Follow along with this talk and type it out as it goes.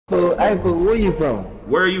Where you from?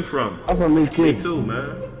 Where are you from? I'm from East Kid. Me too,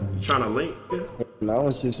 man. You trying to link? No, I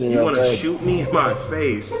want to shoot you in You your want to face. shoot me in my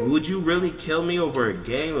face? Would you really kill me over a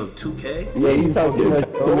game of 2K? Yeah, you talk too much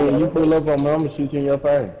to me and you pull up on me, I'm going to shoot you in your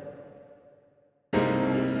face.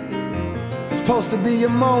 It's supposed to be a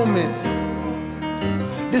moment.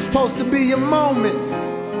 This supposed to be a moment.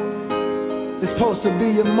 It's supposed to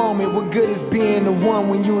be a moment. What good is being the one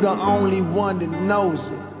when you the only one that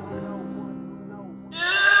knows it?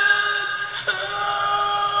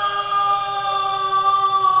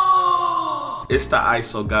 It's the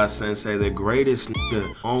ISO God Sensei, the greatest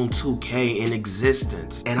nigga on 2K in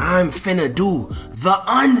existence. And I'm finna do the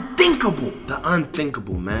unthinkable. The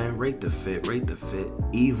unthinkable, man. Rate the fit, rate the fit.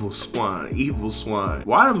 Evil Swan, evil Swan.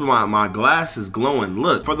 Why are my glasses glowing?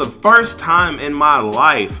 Look, for the first time in my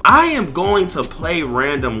life, I am going to play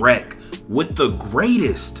random rec with the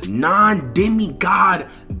greatest non-demigod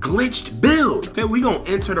glitched build. Okay, we gonna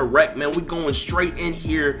enter the rec, man. We going straight in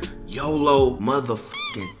here. YOLO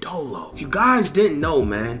motherfucking dolo. If you guys didn't know,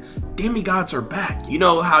 man, demigods are back. You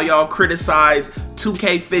know how y'all criticize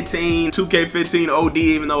 2K15 OD,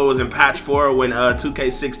 even though it was in patch 4 when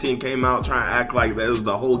 2K16 came out, trying to act like that was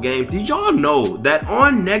the whole game. Did y'all know that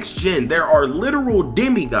on next gen there are literal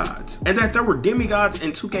demigods, and that there were demigods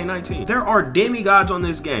in 2K19? There are demigods on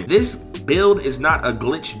this game. This build is not a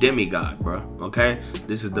glitch demigod, bro. Okay,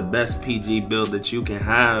 this is the best PG build that you can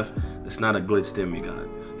have. It's not a glitch demigod.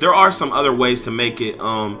 There are some other ways to make it.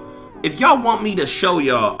 If y'all want me to show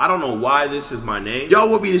y'all, I don't know why this is my name. Y'all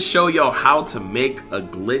want me to show y'all how to make a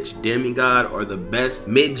glitch demigod or the best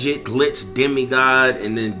midget glitch demigod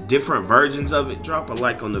and then different versions of it, drop a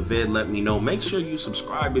like on the vid, let me know. Make sure you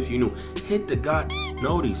subscribe if you new. Hit the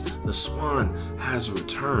notice. The Swan has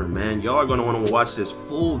returned, man. Y'all are gonna want to watch this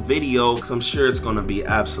full video because I'm sure it's gonna be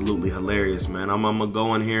absolutely hilarious, man. I'm gonna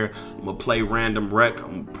go in here, I'm gonna play random rec,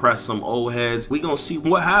 I'm gonna press some old heads. We gonna see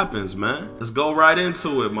what happens, man. Let's go right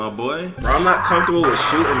into it, my boy. Bro, I'm not comfortable with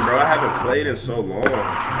shooting, bro. I haven't played in so long.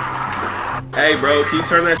 Hey, bro, can you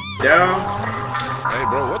turn that down? Hey,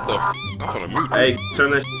 bro, what the f? I'm gonna mute Hey, this.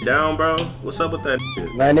 turn that down, bro. What's up with that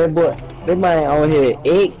shit? Man, that man on here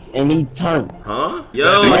egg and he turned. Huh?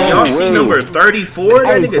 Yo, y'all see number 34?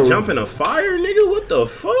 That nigga jumping a fire, nigga? What the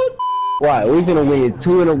fuck? Why? We finna win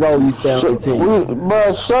 2 in a row, you stay on 15.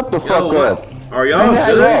 Bro, shut the fuck up. Are y'all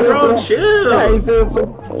good, bro?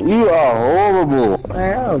 Chill. You are horrible.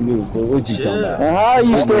 Man, I don't give a fuck what you talking about. And how are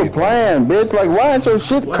you still playing, bitch? Like, why ain't your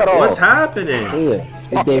shit cut off? What's happening? Yeah,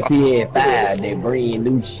 it's that PS5, that brand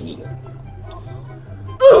new shit.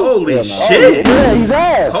 Holy shit. Yeah, he's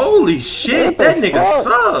ass. Holy shit, that nigga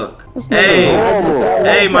suck. Hey,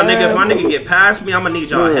 hey, my nigga, if my nigga get past me, I'ma need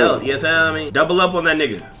y'all help. You feel me? Double up on that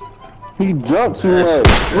nigga. He jumped too much.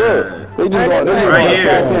 Look, they just gonna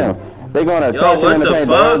attack him. They gonna attack him in the paint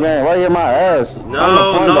game. Right here, my ass.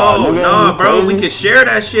 No, bro. We can share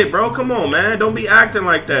that shit, bro. Come on, man. Don't be acting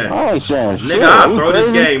like that. I ain't sharing shit. Nigga, I'll throw this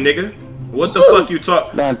game, nigga. What the fuck you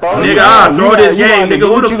talk? Nigga, I'll throw this game, nigga.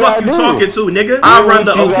 Who the fuck you talking to, nigga? I run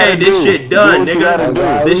the okay, this shit done,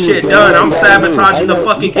 nigga. This shit done. I'm sabotaging the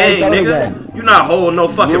fucking game, nigga. You not holding no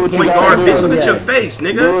fucking point guard, bitch. Look at your face,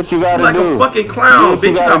 nigga. You like a fucking clown, bitch.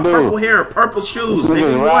 You got purple hair and purple shoes,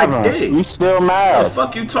 nigga. You like dick. You still mad? The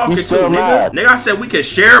fuck you talking to, nigga? Nigga, I said we could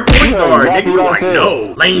share a point guard, nigga. You like,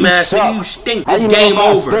 no. Lame ass nigga, you stink. This game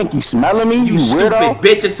over. You smelling me? You stupid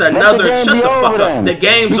bitch. It's another. Shut the fuck up. The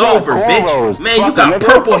game's over, bitch. Man, you got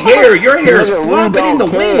purple hair. Your hair is flopping in the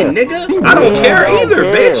wind, nigga. I don't care either,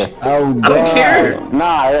 bitch. I don't care.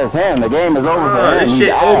 Nah, it's him. The game is over for him. This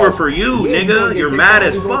shit over for you, nigga. You're mad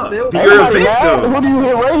as fuck. You're a victim. What do you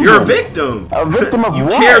hit? You're a victim. A victim of you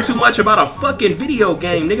what? care too much about a fucking video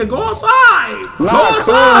game, nigga. Go outside. Go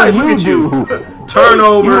outside. Look at you.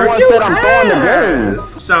 Turnover. You said I'm throwing the game.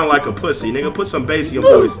 Sound like a pussy, nigga. Put some bass in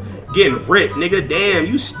your voice. Getting ripped, nigga. Damn,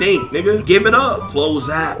 you stink, nigga. Give it up. Close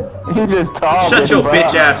that. He just talking. Shut your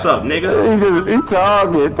bitch ass up, nigga. He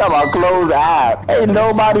talking about close app. Ain't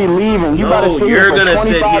nobody leaving. You no, sit you're for gonna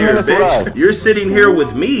sit here, bitch. You're sitting here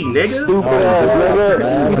with me, nigga. Stupid ass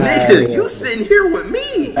nigga. Nigga, you sitting here with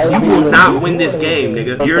me. You will not win this game,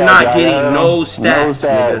 nigga. You're not getting no stats,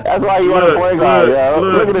 nigga. That's why you want to play guard, yo.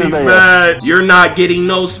 Look at this he's nigga. mad. You're not getting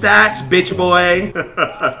no stats, bitch boy.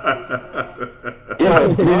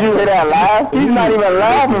 Yo, did you hear that laugh? He's not even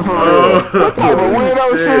laughing for real. What type of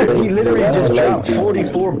weirdo shit? He literally just dropped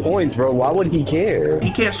 44 points, bro. Why would he care?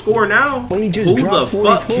 He can't score now. Well, he just who the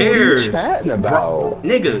fuck cares? What are you chatting about?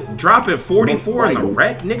 Nigga, dropping 44 in the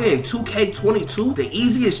rec, nigga, in 2K22, the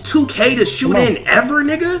easiest 2K to shoot in ever,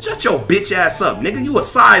 nigga. Shut your bitch ass up, nigga. You a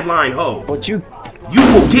sideline hoe. But you You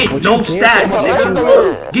will get no stats,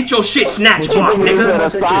 nigga. Get your shit snatch block,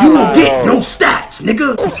 nigga. You will get no stats,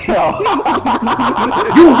 nigga.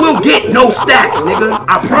 You will get no stats, nigga.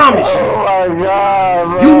 I promise you. Oh my God,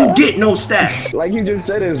 bro. You will get no stats. Like you just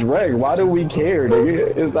said, it's reg. Why do we care,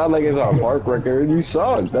 nigga? It's not like it's our park record. You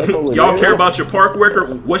suck. That's all. Y'all care about your park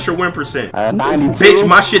record? What's your win percent? 92. Bitch,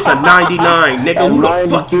 my shit's a 99, nigga. Who the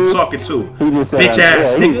fuck you talking to? Bitch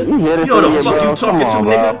ass, nigga. You know the fuck you talking to,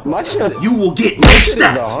 nigga? My shit. You will get no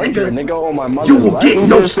stats, nigga. On my mother's You will get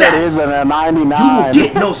no stats. You will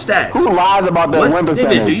get no stats. Who lies about that win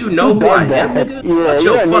percentage? Nigga, do you know who I am, nigga? Yeah, Watch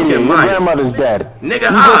your fucking your mind. grandmother's dead. Nigga,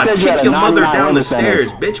 I'll kick your mother down the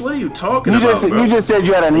stairs, bitch. What are you talking about, bro? You just said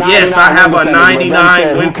you had a 99 Yes, I have a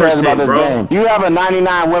 99 win percent, bro. You have a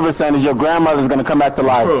 99 win percentage. Your grandmother's gonna come back to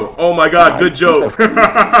life. Bro, oh my God, good joke. Bro,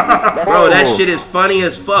 that shit is funny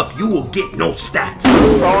as fuck. You will get no stats.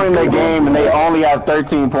 Throwing the game and they only have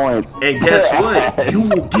 13 points. And guess what? You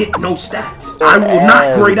will get no stats. I will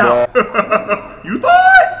not grade out. You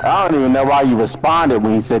thought? I don't even know why you responded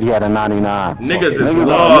when he said he had a 99. Niggas is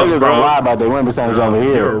lost, bro. Don't lie about their win percentage over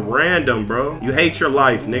here. You're random, bro. You hate your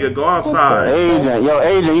life, nigga. Go outside. Agent,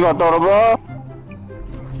 you gonna throw the ball?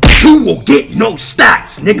 You will get no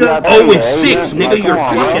stats, nigga. 0-6, nigga. You're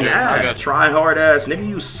fucking ass. Try hard ass, nigga.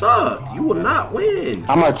 You suck. You will not win.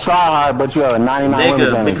 I'm gonna try hard, but you have a 99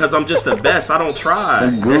 nigga, because I'm just the best. I don't try.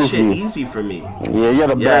 That shit easy for me. Yeah, you're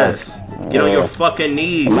the best. Get on your fucking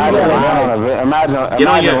knees. Imagine lying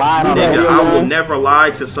on nigga. I will never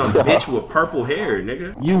lie to some bitch with purple hair,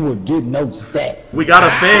 nigga. You will get no stat. We got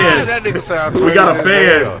a fan. That nigga sound we got a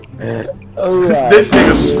fan. This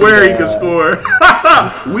nigga swear he can score.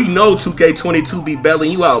 We know 2K22 be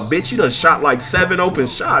bailing you out, bitch. You done shot like 7 open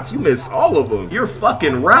shots. You missed all of them. You're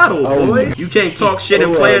fucking rattled, boy. You can't talk shit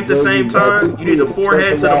and play at the same time. You need the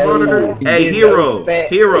forehead to the monitor. Hey, hero.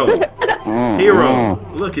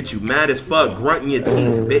 Look at you, mad as fuck, grunting your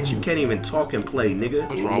teeth, bitch. You can't even talk and play, nigga.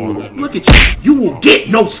 What's wrong with that? Look at you. You will get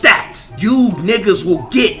no stats. You niggas will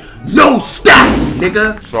get no stats,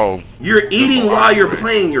 nigga. So you're eating while you're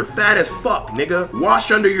playing. You're fat as fuck, nigga.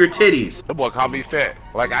 Wash under your titties. that boy called me fat.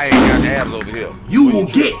 Like I ain't got abs over here. You will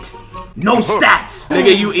get no stats.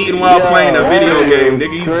 Nigga, you eating while playing a video game.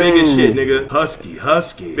 Nigga, you big as shit, nigga.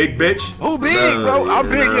 Husky. Big bitch. Who big, bro? I'm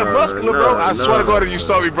big and muscular, bro. I swear to God, if you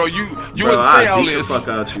saw me, bro, you wouldn't say all this. Fuck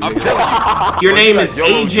out you, I'm telling you. Your name is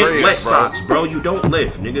Agent dreads, Wet bro. Socks, bro. You don't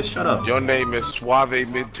lift, nigga. Shut up. Your name is SWANTE.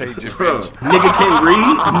 Bro, nigga can't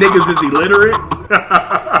read. Niggas is illiterate.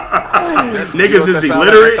 Niggas is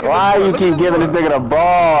illiterate. Why you keep giving this nigga the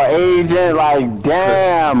ball, Agent? Like,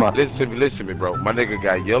 damn. Listen to me, bro. My nigga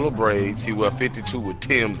got yellow braids. He wear 52 with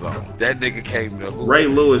Tim's on. That nigga came to hoop. Ray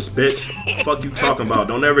Lewis, bitch. Fuck you talking about?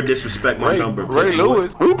 Don't ever disrespect my number. Ray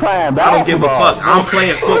Lewis. We playing basketball. I don't give a fuck. I'm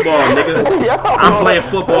playing football, nigga. I'm playing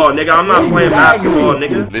football, nigga. I'm not playing basketball,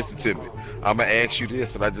 nigga. Listen to me. I'm gonna ask you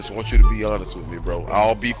this, and I just want you to be honest with me, bro.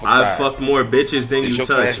 I'll be for I fuck more bitches than you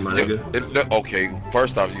touch, my nigga. Okay,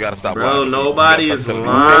 first off, you gotta stop lying. Bro, nobody is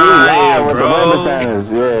lying,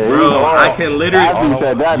 bro. Bro, I can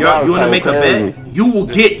literally. You wanna make a bet? You will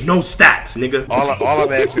get no stats, nigga. All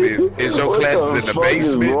I'm asking is your classes in the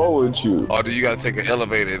basement, or do you gotta take an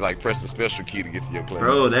elevator and like press the special key to get to your class?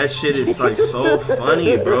 Bro, that shit is like so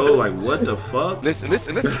funny, bro. Like, what the fuck? Listen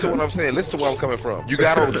to what I'm saying. Listen to where I'm coming from. You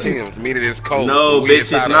got on Tim's, meaning it's cold. No,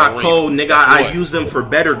 bitch, it's not cold, nigga. I use them for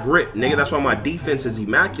better grip, nigga. That's why my defense is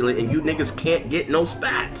immaculate, and you niggas can't get no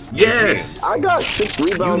stats. Yes. I got 6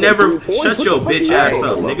 rebounds. You never shut your bitch ass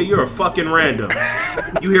up, nigga. You're a fucking random.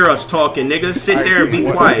 You hear us talking, nigga. Sit there and be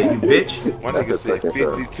quiet, you bitch. My nigga said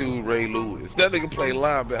 52 Ray Lewis. That nigga play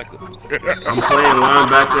linebacker. I'm playing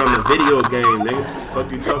linebacker on the video game, nigga.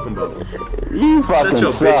 Fuck you talking about? You fucking Shut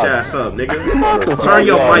your bitch ass up, nigga. Turn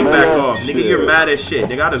your mic back off, nigga. You're mad as shit,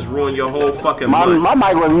 nigga. I just ruined your whole fucking month. My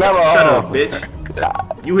mic was never off. Shut up, bitch.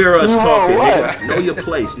 You hear us talking, nigga. Know your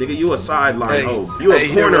place, nigga. You a sideline hoe. You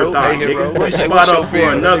a corner thought, nigga. You spot up for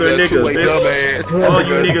another nigga, bitch. All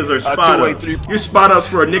you niggas are spot ups. You spot ups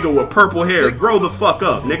for a nigga with purple hair. Grow the fuck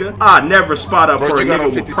up, nigga. I never spot up for a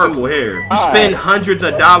nigga with purple hair. You spend hundreds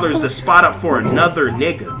of dollars to spot up for another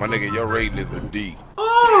nigga. My nigga, your rating is a D.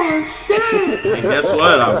 Oh shit! And guess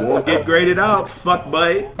what? I won't get graded out. Fuck,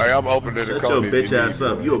 buddy. Alright, I'm open to the Shut your bitch ass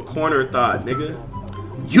up. You a corner thought, nigga.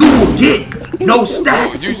 You will get no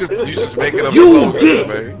stats. You just making up. You will get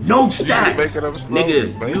man. no stats,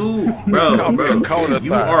 Nigga. man.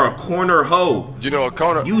 You are a corner hoe. You know a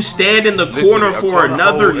corner. You stand in the corner for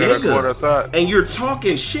another nigga, and you're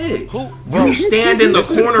talking shit. You stand in the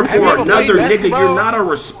corner for another nigga. You're not a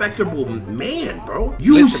respectable man, bro.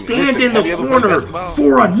 You stand in the corner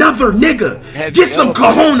for another nigga. Get some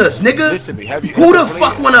cojones, nigga. Who the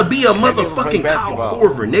fuck wanna be a motherfucking Kyle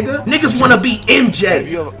Korver, nigga? Niggas wanna be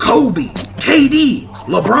MJ, Kobe, KD,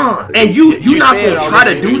 LeBron, and you not gonna try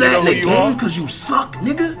to do that in the game because you suck,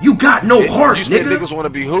 nigga. You got no heart, nigga. Niggas wanna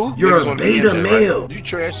be who? You're a beta male. You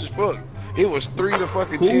trash as fuck. It was 3 to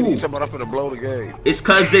fucking 10. You talking about I'm finna blow the game. It's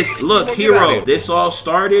cause this, look, hero, this all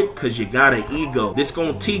started cause you got an ego. This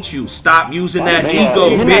gonna teach you. Stop using that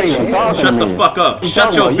ego, bitch. Shut the fuck up.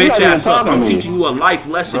 Shut your bitch ass up. I'm teaching you a life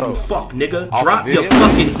lesson, you fuck, nigga. Drop your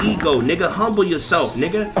fucking ego, nigga. Humble yourself,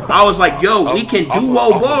 nigga. I was like, yo, we can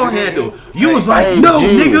duo ball handle. You was like, no,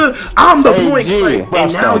 nigga, I'm the point guard.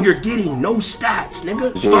 And now you're getting no stats,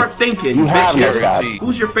 nigga. Start thinking, bitch.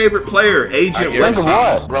 Who's your favorite player? Agent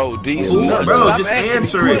West. Bro, these bro, just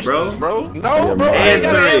answer it, bro. No, bro.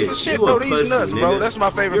 Answer it. Shit, bro. These nuts, bro. That's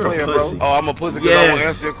my favorite player, bro. Oh, I'm a pussy because I won't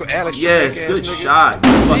answer your question. Alex, good shot.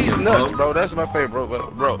 These nuts, bro. That's my favorite,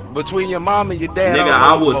 bro. Between your mom and your dad, nigga,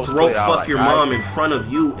 I would throat fuck your mom in front of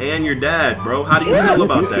you and your dad, bro. How do you feel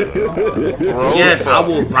about that? Yes, I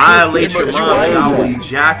will violate your mom, nigga. I will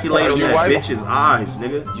ejaculate on that bitch's eyes,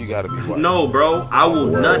 nigga. You gotta be white. No, bro. I will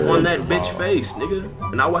nut on that bitch face, nigga.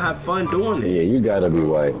 And I will have fun doing it. Yeah, you gotta be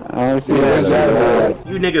white. You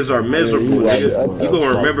niggas are miserable, nigga. You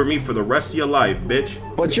gonna remember me for the rest of your life, bitch.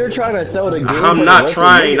 But you're trying to sell the game. I'm not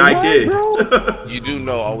trying, I did. You do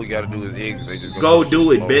know all we gotta do is exit. They just go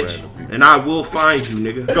do it, bitch. And I will find you,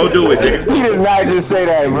 nigga. Go do it, nigga. He did not just say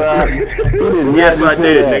that, bro. Yes, I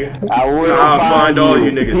did, nigga. I'll find all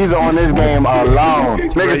you niggas. He's on this game alone.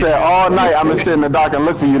 Nigga said all night I'm gonna sit in the dark and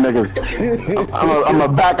look for you niggas. I'm gonna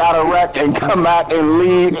back out of wreck and come back and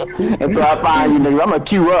leave until I find you niggas. I'm gonna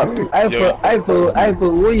queue up. Hey,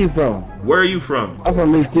 fool, where you from? Where are you from? I'm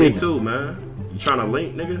from Mississippi. Me too, man. You trying to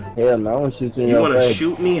link, nigga? Hell no, I want to shoot you in your face. You want to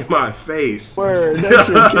shoot me in my face? Word, that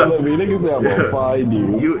shit killing me. Niggas say I'm gonna find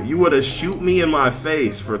you. You would have shoot me in my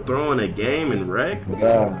face for throwing a game in wreck?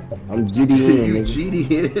 Yeah, I'm GDN. You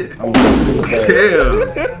GDN?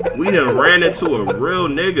 Damn. We done ran into a real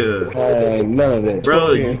nigga. None of that.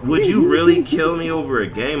 Bro, would you really kill me over a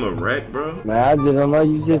game of wreck, bro? Man, I just don't know.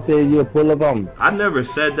 You just said you'll pull up on me. I never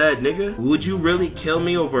said that, nigga. Would you really kill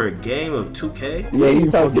me over a game of 2K? Yeah, you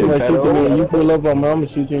talk too much shit to me and you pull up on me, I'm gonna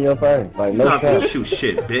shoot you in your face. Like, no not gonna shoot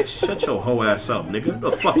shit, bitch. Shut your hoe ass up, nigga.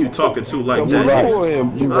 The fuck you talking to like that,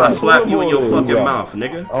 nigga? I'll slap you in your fucking mouth,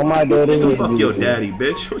 nigga. Oh my daddy. Nigga, fuck your daddy,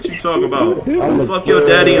 bitch. What you talking about? Fuck your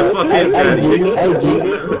daddy and fuck his daddy, nigga.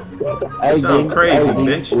 You sound crazy,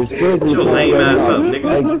 bitch. Shut your lame ass up,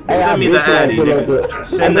 nigga. Send me the addy, nigga.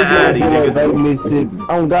 Send the addy, nigga.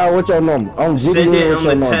 Oh God, what's your number? Send it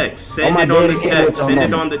on the text. Send it on the text. Send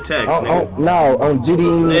it on the text, nigga. No, on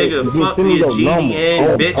GDN. Nigga, fuck me a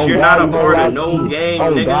GDN, bitch. You're not a part of no game,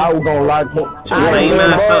 nigga. Shut your lame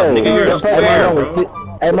ass up, nigga. You're a square,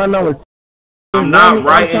 bro. Hey, my number. I'm not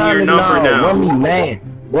writing your number down. Run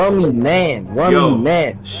me,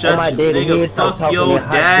 man. Shut nigga, fuck your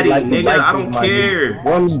daddy, nigga. I don't care.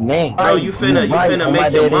 Run me, man. Bro, you finna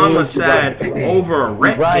make your mama sad over a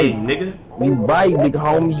rec game, nigga. You right, big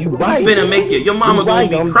homie. You right. You finna make your mama gonna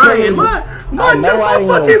be crying. My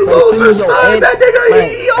fucking loser son. That nigga,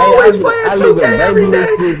 he always playing 2K every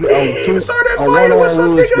day. He started fighting with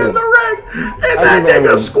some nigga in the rec, and that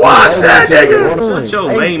nigga squashed that nigga. Shut your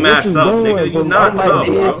lame ass up, nigga. You not tough,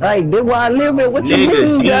 bro.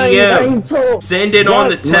 Nigga, DM. Send it on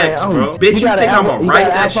the text, bro. Bitch, you think I'ma write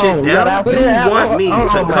that shit down? You want me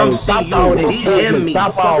to come see you? DM me,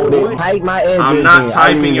 fuck boy. I'm not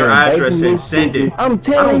typing your address in. Send it. I'm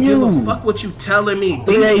telling you. I don't give a fuck what you telling me.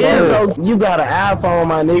 DM. You got an iPhone,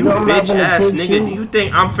 my nigga. You bitch ass nigga. Do you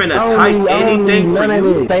think I'm finna type anything for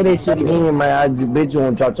you? Say that shit again, man. I bet you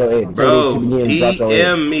won't drop your ass. Bro,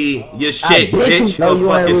 DM me your shit, bitch. You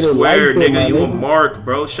fucking square, nigga. You a mark,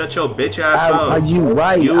 bro. Shut your bitch ass up. You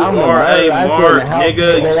right. You are a mark,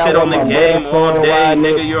 nigga. You sit on the game all day,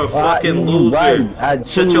 nigga. You're a fucking loser.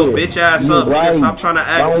 Shut your bitch ass up, nigga. Stop trying to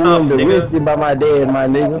act tough, nigga.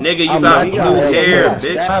 Nigga, you got blue hair,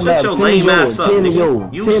 bitch. Shut your lame ass up,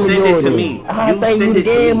 nigga. You send it to me. You send it to me. You send it to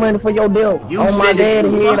me. Fuck your daddy,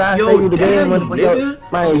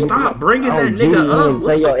 nigga. Stop bringing that nigga up.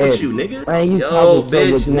 What's up with you, nigga? Yo,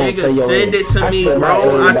 bitch, nigga, send it to me,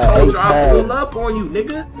 bro. I told you I'll pull up on you,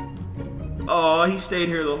 nigga. Oh, he stayed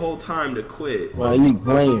here the whole time to quit. Well, you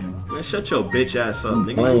playing. Man, shut your bitch ass up,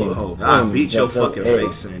 nigga. You a hoe. I beat your fucking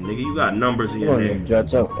face in, nigga. You got numbers in your name.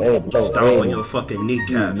 Stomp on your fucking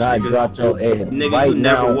kneecaps, nigga. Nigga, you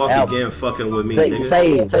never walk again fucking with me,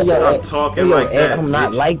 nigga. Stop talking like that, I'm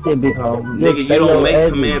not like that, because nigga, you don't make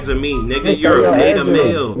commands of me, nigga. You're a beta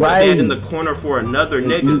male. Stand in the corner for another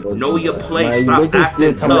nigga. Know your place. Stop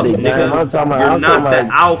acting tough, nigga. You're not the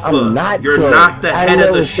alpha. You're not the head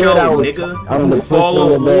of the show, nigga. You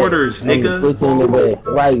follow orders, nigga.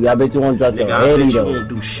 Right, I bet you won't drop your nigga, I bet you won't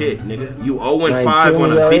do shit, nigga. You 0-5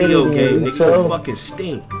 on a video game, nigga. You fucking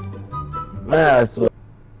stink.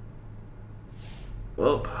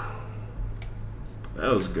 Well,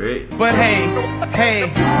 that was great. But hey,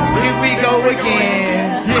 here we go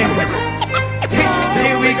again. Yeah.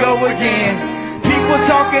 Here we go again. People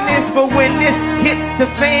talking this, but when this hit the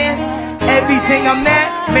fan, everything I'm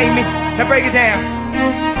that made me. Now break it down.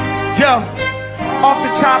 Yo, off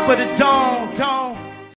the top of the dome.